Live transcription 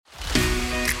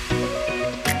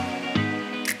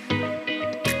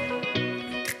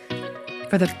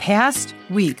For the past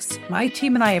weeks, my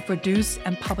team and I have produced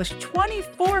and published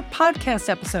 24 podcast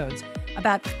episodes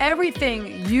about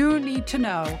everything you need to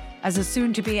know as a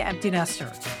soon-to-be empty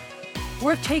nester.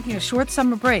 We're taking a short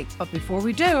summer break, but before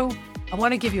we do, I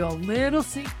want to give you a little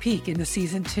sneak peek into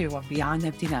season 2 of Beyond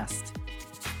Empty Nest.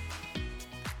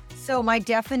 So my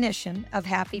definition of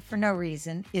happy for no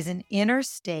reason is an inner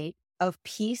state of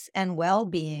peace and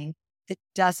well-being that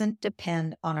doesn't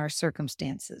depend on our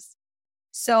circumstances.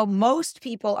 So most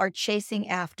people are chasing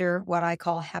after what I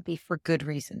call happy for good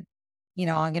reason. You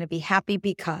know, I'm going to be happy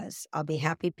because, I'll be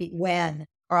happy when,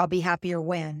 or I'll be happier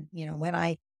when, when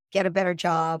I get a better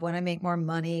job, when I make more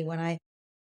money, when I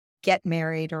get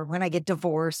married, or when I get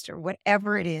divorced, or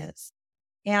whatever it is.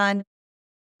 And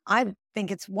I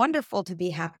think it's wonderful to be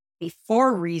happy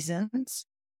for reasons.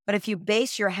 But if you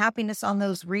base your happiness on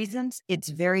those reasons, it's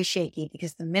very shaky,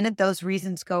 because the minute those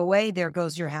reasons go away, there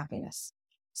goes your happiness.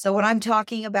 So what I'm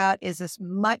talking about is this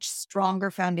much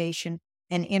stronger foundation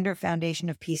and inner foundation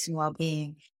of peace and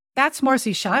well-being. That's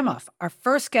Marcy Shimoff, our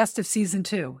first guest of season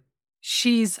 2.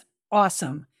 She's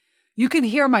awesome. You can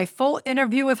hear my full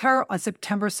interview with her on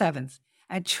September 7th.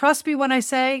 And trust me when I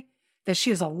say that she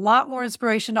has a lot more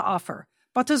inspiration to offer.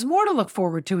 But there's more to look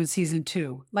forward to in season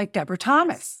 2, like Deborah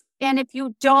Thomas. And if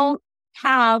you don't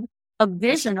have a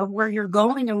vision of where you're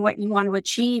going and what you want to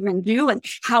achieve and do and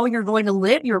how you're going to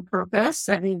live your purpose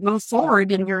and move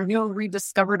forward in your new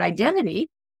rediscovered identity,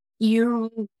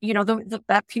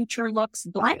 that future looks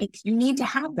blank. You need to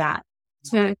have that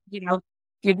to,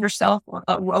 give yourself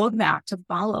a roadmap to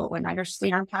follow and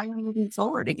understand how you're moving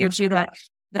forward. It gives you that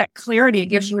clarity. It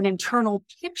gives you an internal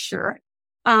picture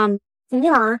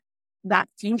for that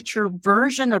future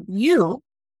version of you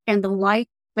and the life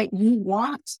that you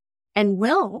want and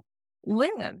will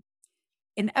live.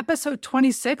 In episode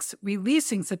 26,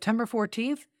 releasing September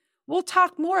 14th, we'll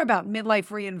talk more about midlife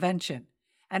reinvention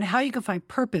and how you can find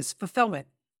purpose, fulfillment,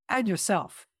 and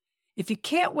yourself. If you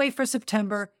can't wait for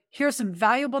September, here's some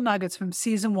valuable nuggets from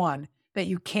season 1 that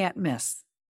you can't miss.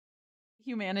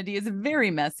 Humanity is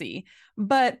very messy,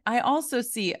 but I also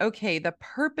see, the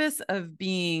purpose of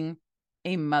being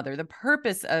a mother, the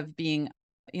purpose of being,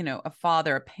 a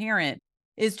father, a parent,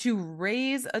 is to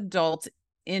raise adults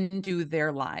into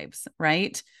their lives,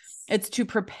 right? It's to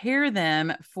prepare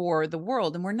them for the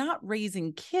world. And we're not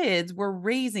raising kids, we're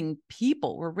raising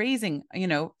people, we're raising,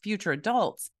 future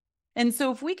adults. And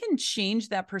so if we can change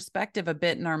that perspective a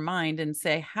bit in our mind and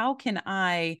say, how can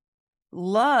I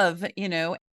love,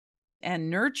 and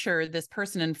nurture this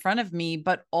person in front of me,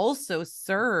 but also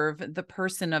serve the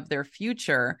person of their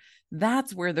future,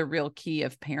 that's where the real key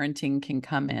of parenting can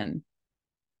come in.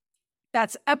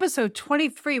 That's episode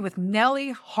 23 with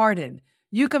Nellie Harden.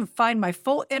 You can find my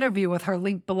full interview with her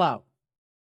linked below.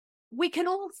 We can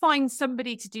all find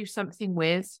somebody to do something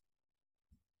with.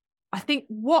 I think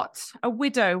what a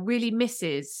widow really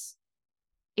misses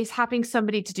is having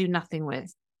somebody to do nothing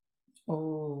with.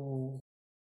 Oh.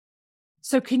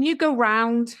 So can you go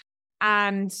round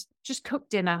and just cook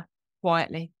dinner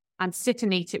quietly and sit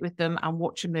and eat it with them and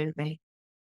watch a movie?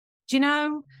 Do you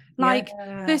know?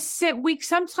 We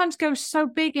sometimes go so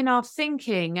big in our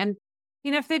thinking. And,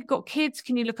 if they've got kids,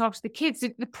 can you look after the kids?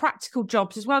 The practical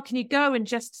jobs as well. Can you go and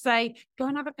just say, go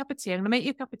and have a cup of tea. I'm going to make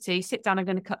you a cup of tea. Sit down. I'm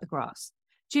going to cut the grass.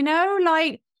 Do you know,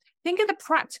 think of the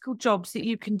practical jobs that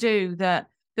you can do that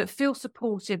feel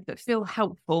supportive, that feel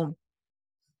helpful,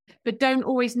 but don't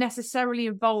always necessarily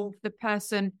involve the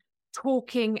person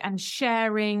talking and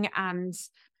sharing and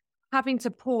having to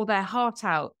pour their heart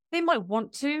out. They might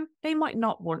want to, they might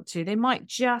not want to. They might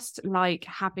just like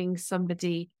having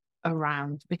somebody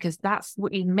around, because that's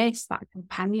what you miss, that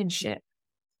companionship.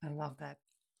 I love that.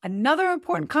 Another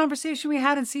important conversation we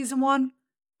had in season 1,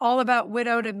 all about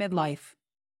widowed at midlife.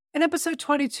 In episode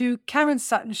 22, Karen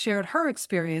Sutton shared her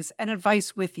experience and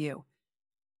advice with you.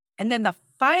 And then the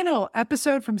final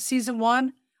episode from season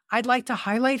 1, I'd like to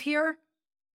highlight here.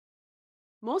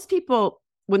 Most people,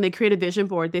 when they create a vision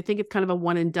board, they think it's kind of a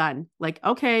one and done. Like,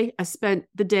 okay, I spent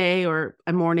the day or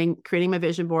a morning creating my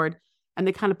vision board, and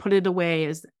they kind of put it away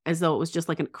as though it was just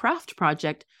like a craft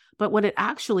project. But what it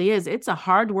actually is, it's a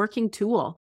hardworking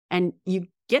tool, and you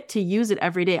get to use it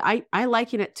every day. I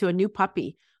liken it to a new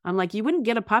puppy. I'm like, you wouldn't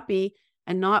get a puppy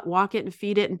and not walk it and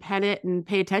feed it and pet it and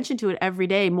pay attention to it every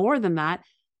day. More than that,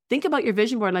 think about your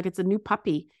vision board like it's a new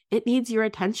puppy. It needs your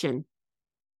attention.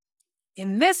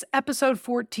 In this episode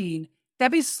 14,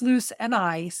 Debbie Sluice and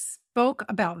I spoke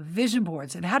about vision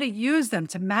boards and how to use them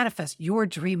to manifest your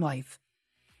dream life.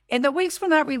 In the weeks we're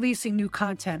not releasing new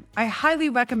content, I highly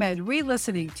recommend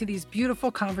re-listening to these beautiful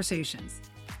conversations.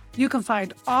 You can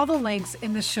find all the links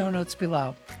in the show notes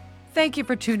below. Thank you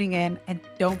for tuning in, and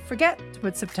don't forget to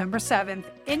put September 7th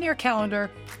in your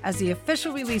calendar as the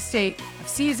official release date of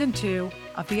Season 2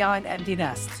 of Beyond Empty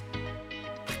Nest.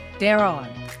 Dare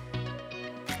on.